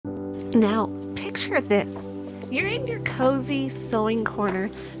Now, picture this. You're in your cozy sewing corner,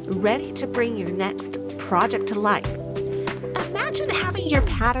 ready to bring your next project to life. Imagine having your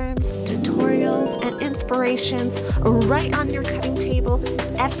patterns, tutorials, and inspirations right on your cutting table,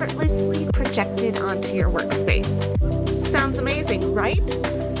 effortlessly projected onto your workspace. Sounds amazing, right?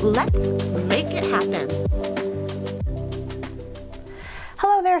 Let's make it happen.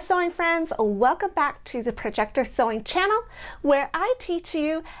 Hello there, sewing friends. Welcome back to the Projector Sewing channel, where I teach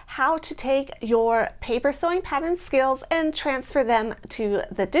you how to take your paper sewing pattern skills and transfer them to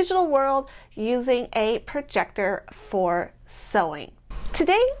the digital world using a projector for sewing.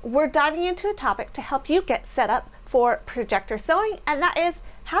 Today, we're diving into a topic to help you get set up for projector sewing, and that is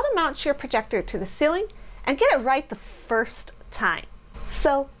how to mount your projector to the ceiling and get it right the first time.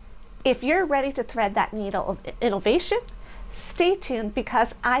 So, if you're ready to thread that needle of innovation, stay tuned because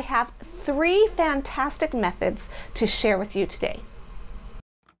I have 3 fantastic methods to share with you today.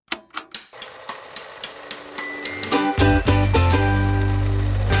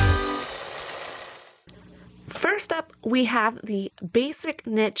 First up, we have the basic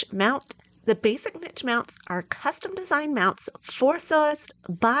niche mount. The basic niche mounts are custom designed mounts for sewists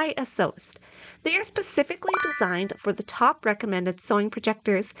by a sewist. They are specifically designed for the top recommended sewing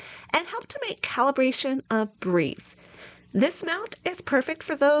projectors and help to make calibration a breeze. This mount is perfect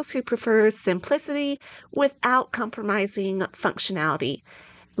for those who prefer simplicity without compromising functionality.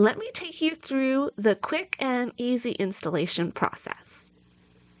 Let me take you through the quick and easy installation process.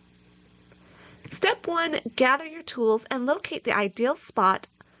 Step 1, gather your tools and locate the ideal spot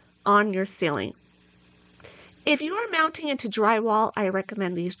on your ceiling. If you are mounting into drywall, I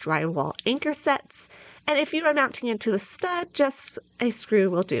recommend these drywall anchor sets, and if you are mounting into a stud, just a screw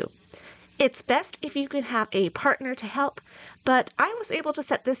will do. It's best if you can have a partner to help, but I was able to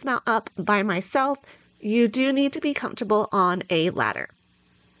set this mount up by myself. You do need to be comfortable on a ladder.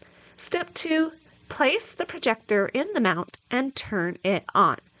 Step 2, place the projector in the mount and turn it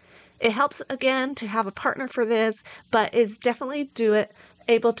on. It helps again to have a partner for this, but is definitely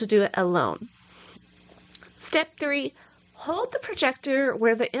able to do it alone. Step 3, hold the projector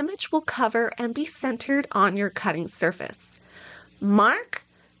where the image will cover and be centered on your cutting surface. Mark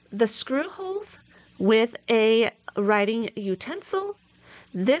the screw holes with a writing utensil.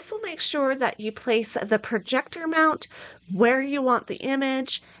 This will make sure that you place the projector mount where you want the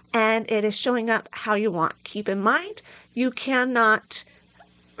image and it is showing up how you want. Keep in mind, you cannot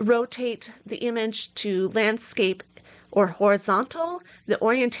rotate the image to landscape or horizontal. The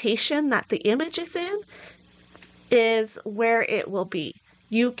orientation that the image is in is where it will be.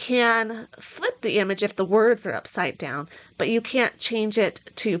 You can flip the image if the words are upside down, but you can't change it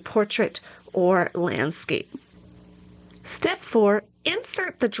to portrait or landscape. Step 4,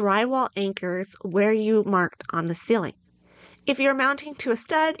 insert the drywall anchors where you marked on the ceiling. If you're mounting to a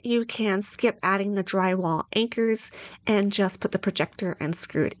stud, you can skip adding the drywall anchors and just put the projector and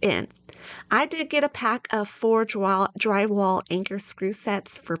screw it in. I did get a pack of 4 drywall anchor screw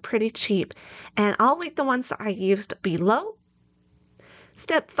sets for pretty cheap, and I'll link the ones that I used below.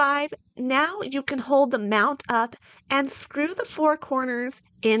 Step 5, now you can hold the mount up and screw the 4 corners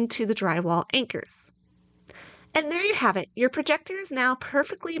into the drywall anchors. And there you have it. Your projector is now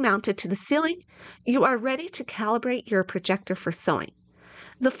perfectly mounted to the ceiling. You are ready to calibrate your projector for sewing.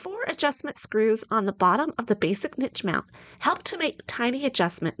 The 4 adjustment screws on the bottom of the basic niche mount help to make tiny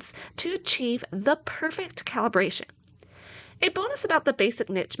adjustments to achieve the perfect calibration. A bonus about the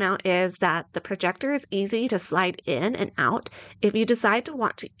basic niche mount is that the projector is easy to slide in and out if you decide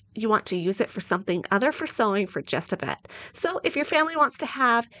you want to use it for something other for sewing for just a bit. So if your family wants to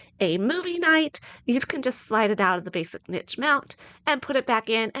have a movie night, you can just slide it out of the basic niche mount and put it back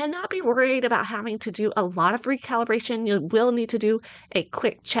in and not be worried about having to do a lot of recalibration. You will need to do a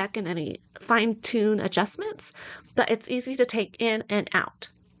quick check and any fine-tune adjustments, but it's easy to take in and out.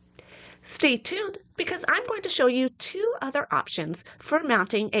 Stay tuned because I'm going to show you 2 other options for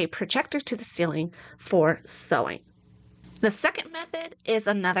mounting a projector to the ceiling for sewing. The second method is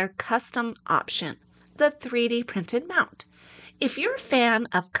another custom option, the 3D printed mount. If you're a fan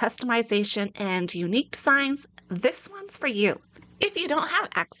of customization and unique designs, this one's for you. If you don't have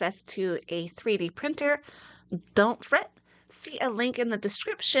access to a 3D printer, don't fret. See a link in the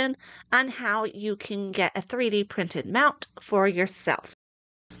description on how you can get a 3D printed mount for yourself.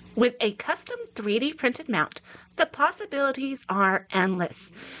 With a custom 3D printed mount, the possibilities are endless.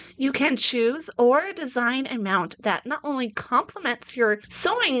 You can choose or design a mount that not only complements your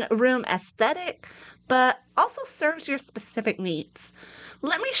sewing room aesthetic, but also serves your specific needs.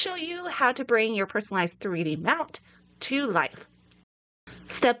 Let me show you how to bring your personalized 3D mount to life.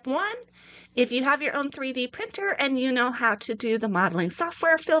 Step 1 If you have your own 3D printer and you know how to do the modeling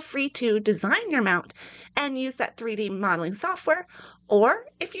software, feel free to design your mount and use that 3D modeling software. Or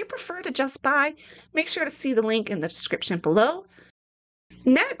if you prefer to just buy, make sure to see the link in the description below.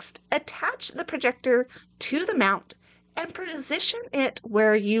 Next, attach the projector to the mount and position it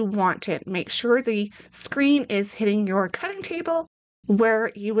where you want it. Make sure the screen is hitting your cutting table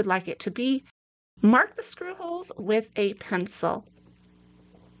where you would like it to be. Mark the screw holes with a pencil.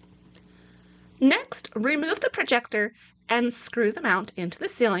 Next, remove the projector and screw the mount into the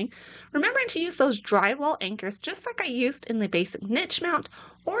ceiling, remembering to use those drywall anchors just like I used in the basic niche mount,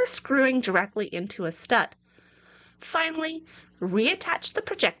 or screwing directly into a stud. Finally, reattach the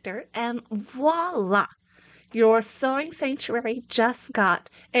projector and voila! Your sewing sanctuary just got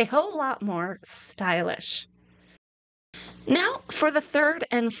a whole lot more stylish. Now, for the third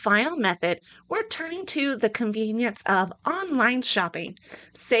and final method, we're turning to the convenience of online shopping.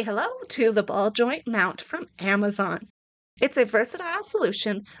 Say hello to the ball joint mount from Amazon. It's a versatile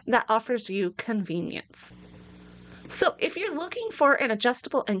solution that offers you convenience. So if you're looking for an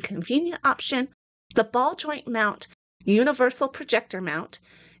adjustable and convenient option, the ball joint mount universal projector mount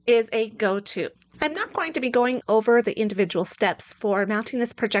is a go-to. I'm not going to be going over the individual steps for mounting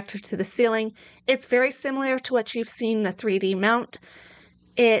this projector to the ceiling. It's very similar to what you've seen the 3D mount.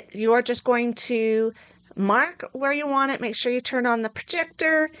 You're just going to mark where you want it, make sure you turn on the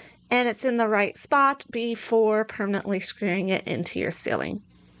projector and it's in the right spot before permanently screwing it into your ceiling.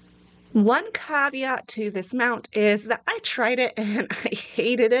 One caveat to this mount is that I tried it and I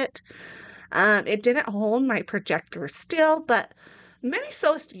hated it. It didn't hold my projector still, but many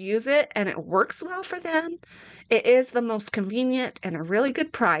sewists use it and it works well for them. It is the most convenient and a really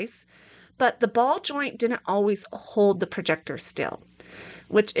good price, but the ball joint didn't always hold the projector still,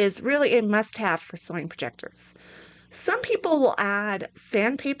 which is really a must-have for sewing projectors. Some people will add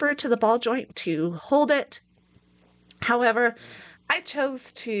sandpaper to the ball joint to hold it. However, I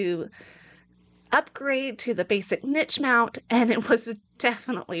chose to upgrade to the basic niche mount and it was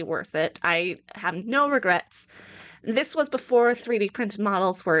definitely worth it. I have no regrets. This was before 3D printed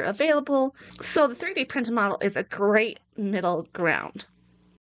models were available, so the 3D printed model is a great middle ground.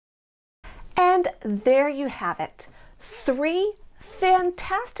 And there you have it. 3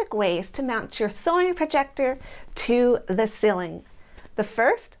 fantastic ways to mount your sewing projector to the ceiling. The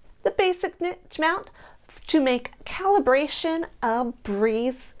first, the basic niche mount to make calibration a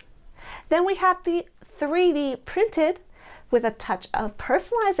breeze. Then we have the 3D printed with a touch of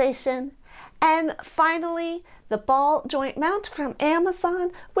personalization. And finally, the ball joint mount from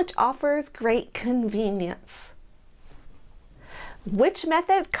Amazon, which offers great convenience. Which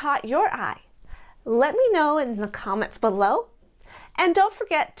method caught your eye? Let me know in the comments below. And don't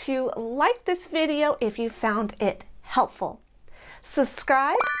forget to like this video if you found it helpful.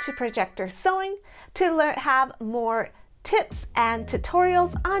 Subscribe to Projector Sewing to have more tips and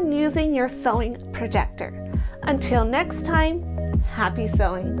tutorials on using your sewing projector. Until next time, happy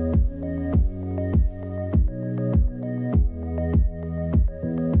sewing!